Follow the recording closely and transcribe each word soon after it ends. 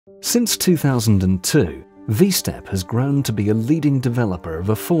Since 2002, VSTEP has grown to be a leading developer of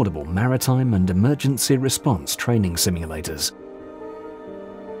affordable maritime and emergency response training simulators.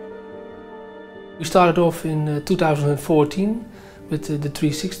 We started off in 2014 with the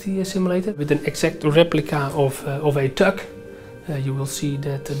 360 simulator, with an exact replica of a tug. You will see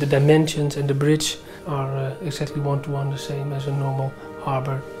that the dimensions and the bridge are exactly one-to-one the same as a normal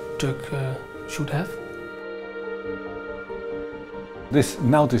harbour tug should have. This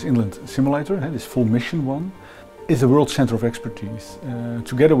NAUTIS inland simulator, this full mission one, is a world center of expertise.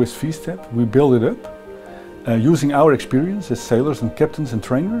 Together with VSTEP we build it up using our experience as sailors and captains and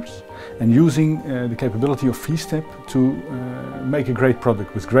trainers, and using the capability of VSTEP to make a great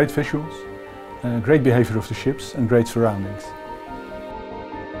product with great visuals, great behavior of the ships and great surroundings.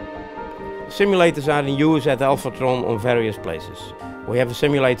 Simulators are in use at Alphatron on various places. We have a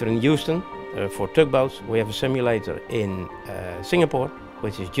simulator in Houston for tugboats. We have a simulator in Singapore,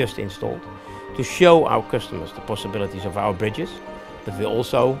 which is just installed, to show our customers the possibilities of our bridges, but we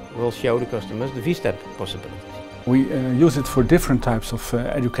also will show the customers the VSTEP possibilities. We use it for different types of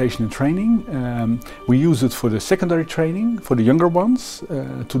education and training. We use it for the secondary training, for the younger ones,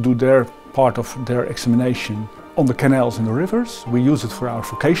 to do their part of their examination on the canals and the rivers. We use it for our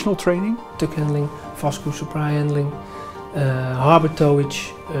vocational training. Tug handling, fast cruise supply handling, harbour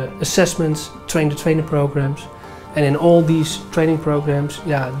towage, assessments, train-the-trainer programs. And in all these training programs,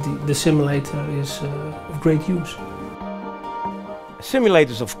 the simulator is of great use.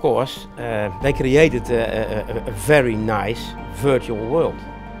 Simulators, of course, they created a very nice virtual world.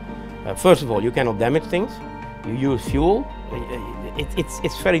 First of all, you cannot damage things. You use fuel.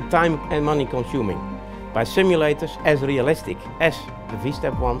 It's very time and money consuming. By simulators as realistic as the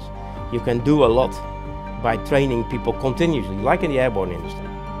VSTEP ones, you can do a lot by training people continuously, like in the airborne industry.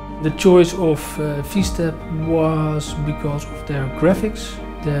 The choice of VSTEP was because of their graphics,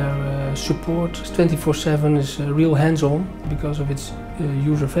 their support. 24/7 is real hands-on because of its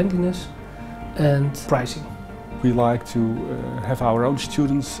user-friendliness and pricing. We like to have our own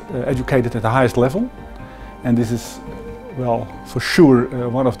students educated at the highest level, and this is, well, for sure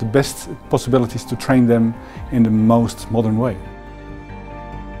one of the best possibilities to train them in the most modern way.